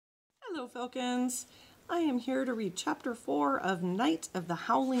Hello, Falcons. I am here to read Chapter 4 of Night of the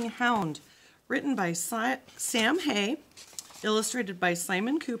Howling Hound, written by Sam Hay, illustrated by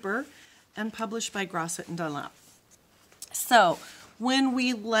Simon Cooper, and published by Grosset and Dunlap. So, when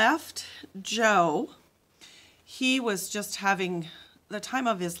we left Joe, he was just having the time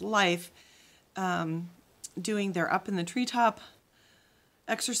of his life doing their up in the treetop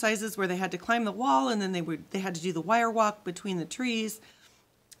exercises where they had to climb the wall, and then they had to do the wire walk between the trees,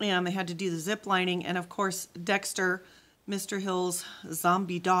 and they had to do the zip lining. And of course, Dexter, Mr. Hill's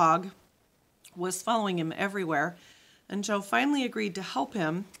zombie dog, was following him everywhere. And Joe finally agreed to help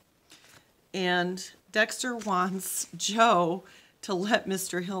him. And Dexter wants Joe to let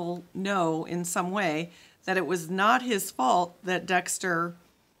Mr. Hill know in some way that it was not his fault that Dexter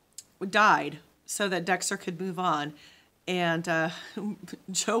died, so that Dexter could move on. And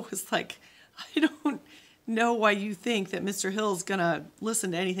Joe was like, I don't know why you think that Mr. Hill's gonna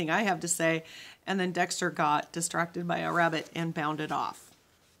listen to anything I have to say. And then Dexter got distracted by a rabbit and bounded off.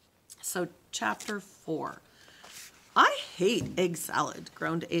 So chapter 4. I hate egg salad,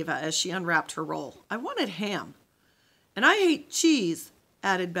 groaned Ava as she unwrapped her roll. I wanted ham. And I hate cheese,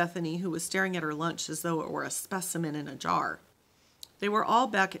 added Bethany, who was staring at her lunch as though it were a specimen in a jar. They were all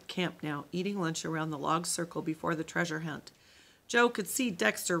back at camp now, eating lunch around the log circle before the treasure hunt. Joe could see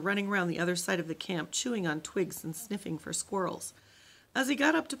Dexter running around the other side of the camp, chewing on twigs and sniffing for squirrels. As he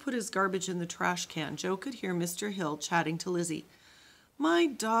got up to put his garbage in the trash can, Joe could hear Mr. Hill chatting to Lizzie. My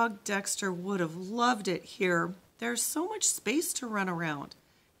dog Dexter would have loved it here. There's so much space to run around,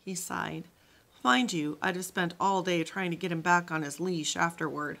 he sighed. Mind you, I'd have spent all day trying to get him back on his leash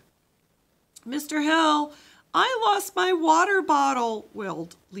afterward. Mr. Hill, I lost my water bottle,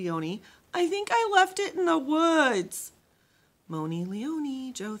 wailed Leonie. I think I left it in the woods. Moni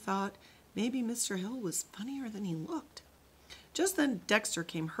Leonie, Joe thought. Maybe Mr. Hill was funnier than he looked. Just then Dexter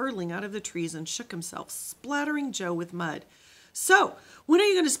came hurtling out of the trees and shook himself, splattering Joe with mud. So, when are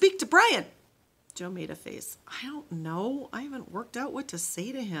you going to speak to Brian? Joe made a face. I don't know. I haven't worked out what to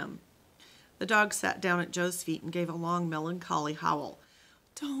say to him. The dog sat down at Joe's feet and gave a long, melancholy howl.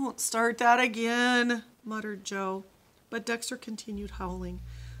 Don't start that again, muttered Joe. But Dexter continued howling.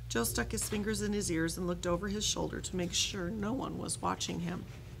 Joe stuck his fingers in his ears and looked over his shoulder to make sure no one was watching him.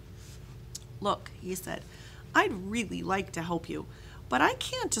 Look, he said, I'd really like to help you, but I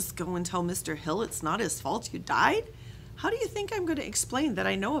can't just go and tell Mr. Hill it's not his fault you died. How do you think I'm going to explain that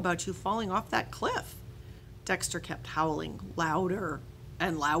I know about you falling off that cliff? Dexter kept howling, louder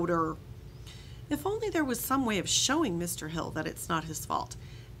and louder. If only there was some way of showing Mr. Hill that it's not his fault.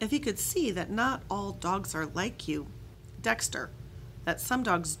 If he could see that not all dogs are like you, Dexter, that some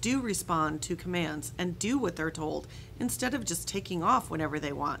dogs do respond to commands and do what they're told instead of just taking off whenever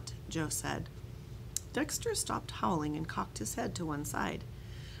they want, Joe said. Dexter stopped howling and cocked his head to one side.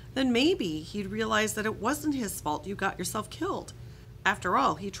 Then maybe he'd realize that it wasn't his fault you got yourself killed. After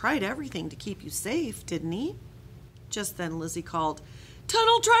all, he tried everything to keep you safe, didn't he? Just then Lizzie called,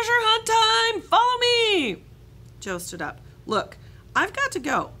 Tunnel treasure hunt time! Follow me! Joe stood up. Look, I've got to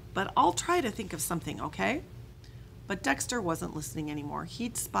go, but I'll try to think of something, okay? But Dexter wasn't listening anymore.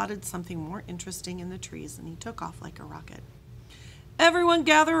 He'd spotted something more interesting in the trees, and he took off like a rocket. Everyone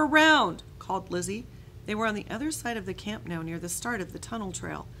gather around, called Lizzie. They were on the other side of the camp now, near the start of the tunnel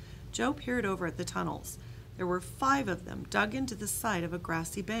trail. Joe peered over at the tunnels. There were 5 of them, dug into the side of a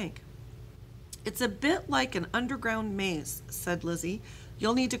grassy bank. It's a bit like an underground maze, said Lizzie.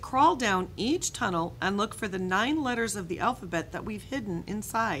 You'll need to crawl down each tunnel and look for the 9 letters of the alphabet that we've hidden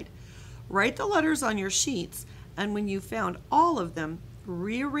inside. Write the letters on your sheets, and when you've found all of them,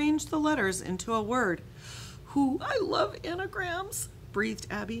 rearrange the letters into a word. I love anagrams, breathed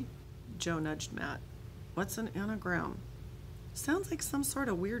Abby. Joe nudged Matt. What's an anagram? Sounds like some sort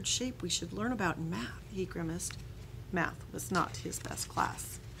of weird shape we should learn about in math, he grimaced. Math was not his best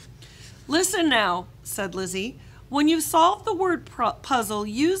class. Listen now, said Lizzie. When you've solved the word puzzle,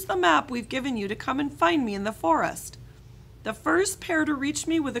 use the map we've given you to come and find me in the forest. The first pair to reach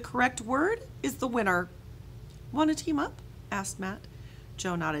me with the correct word is the winner. Want to team up? Asked Matt.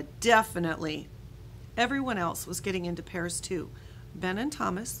 Joe nodded. Definitely. Everyone else was getting into pairs too. Ben and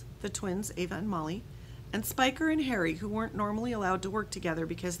Thomas, the twins Ava and Molly, and Spiker and Harry, who weren't normally allowed to work together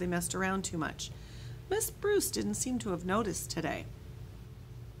because they messed around too much. Miss Bruce didn't seem to have noticed today.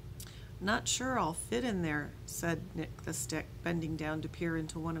 Not sure I'll fit in there, said Nick the Stick, bending down to peer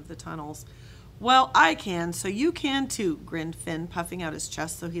into one of the tunnels. Well, I can, so you can too, grinned Finn, puffing out his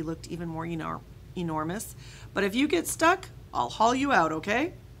chest so he looked even more enormous. But if you get stuck, I'll haul you out,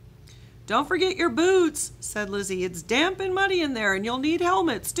 okay? Don't forget your boots, said Lizzie. It's damp and muddy in there, and you'll need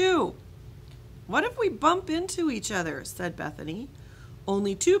helmets too. What if we bump into each other, said Bethany.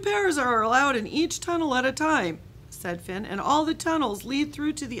 Only 2 pairs are allowed in each tunnel at a time, said Finn, and all the tunnels lead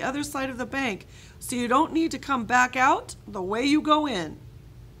through to the other side of the bank, so you don't need to come back out the way you go in.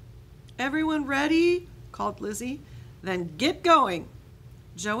 Everyone ready? Called Lizzie. Then get going.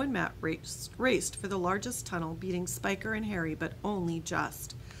 Joe and Matt raced for the largest tunnel, beating Spiker and Harry, but only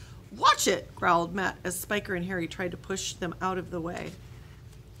just. Watch it, growled Matt as Spiker and Harry tried to push them out of the way.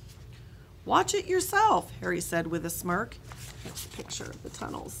 Watch it yourself, Harry said with a smirk. Here's a picture of the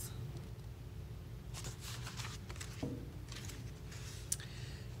tunnels.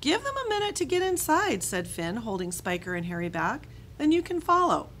 Give them a minute to get inside, said Finn, holding Spiker and Harry back. Then you can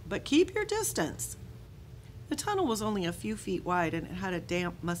follow, but keep your distance. The tunnel was only a few feet wide, and it had a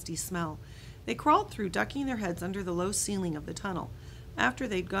damp, musty smell. They crawled through, ducking their heads under the low ceiling of the tunnel. After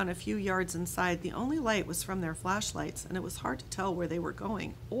they'd gone a few yards inside, the only light was from their flashlights, and it was hard to tell where they were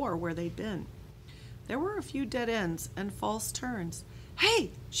going or where they'd been. There were a few dead ends and false turns.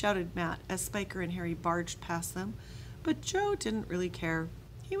 Hey! Shouted Matt as Spiker and Harry barged past them. But Joe didn't really care.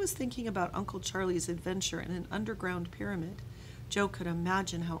 He was thinking about Uncle Charlie's adventure in an underground pyramid. Joe could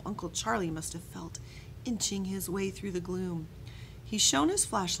imagine how Uncle Charlie must have felt, inching his way through the gloom. He shone his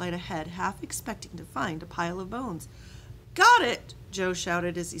flashlight ahead, half expecting to find a pile of bones. Got it! Joe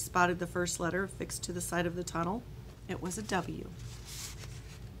shouted as he spotted the first letter fixed to the side of the tunnel. It was a W.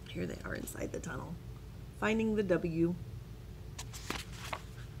 Here they are inside the tunnel, finding the W.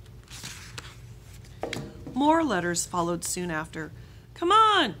 More letters followed soon after. Come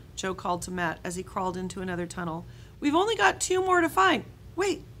on, Joe called to Matt as he crawled into another tunnel. We've only got 2 more to find.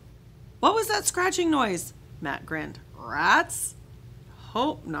 Wait, what was that scratching noise? Matt grinned. Rats?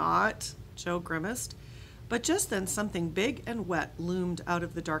 Hope not, Joe grimaced. But just then something big and wet loomed out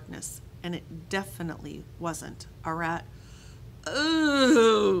of the darkness, and it definitely wasn't a rat.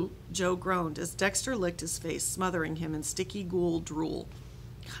 Ooh, Joe groaned as Dexter licked his face, smothering him in sticky ghoul drool.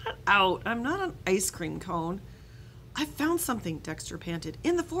 Cut out, I'm not an ice cream cone. I found something, Dexter panted.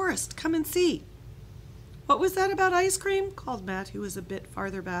 In the forest, come and see. What was that about ice cream? Called Matt, who was a bit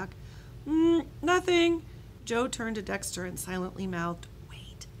farther back. Nothing. Joe turned to Dexter and silently mouthed,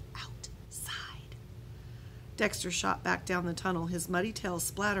 Wait outside. Dexter shot back down the tunnel, his muddy tail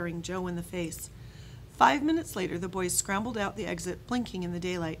splattering Joe in the face. 5 minutes later, the boys scrambled out the exit, blinking in the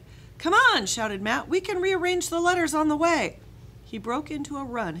daylight. Come on, shouted Matt. We can rearrange the letters on the way. He broke into a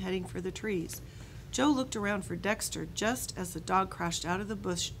run, heading for the trees. Joe looked around for Dexter just as the dog crashed out of the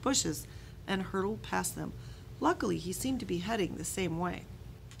bushes and hurtled past them. Luckily, he seemed to be heading the same way.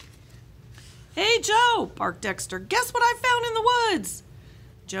 Hey, Joe, barked Dexter. Guess what I found in the woods?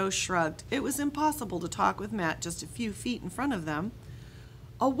 Joe shrugged. It was impossible to talk with Matt just a few feet in front of them.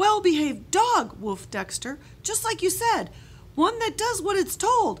 A well-behaved dog, woofed Dexter. Just like you said. One that does what it's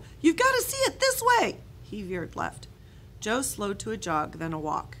told. You've got to see it this way. He veered left. Joe slowed to a jog, then a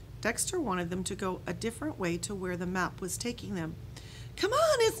walk. Dexter wanted them to go a different way to where the map was taking them. Come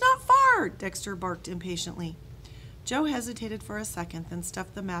on, it's not far, Dexter barked impatiently. Joe hesitated for a second, then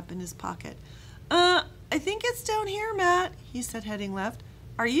stuffed the map in his pocket. I think it's down here, Matt, he said, heading left.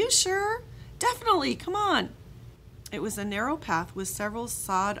 Are you sure? Definitely, come on. It was a narrow path with several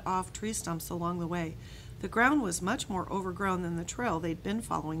sawed-off tree stumps along the way. The ground was much more overgrown than the trail they'd been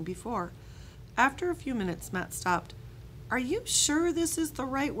following before. After a few minutes, Matt stopped. Are you sure this is the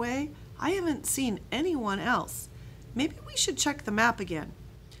right way? I haven't seen anyone else. Maybe we should check the map again.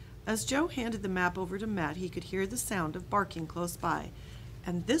 As Joe handed the map over to Matt, he could hear the sound of barking close by.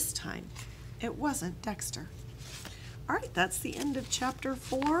 And this time, it wasn't Dexter. All right, that's the end of Chapter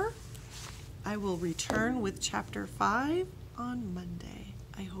 4. I will return with Chapter 5 on Monday.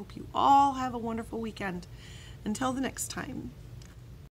 I hope you all have a wonderful weekend. Until the next time.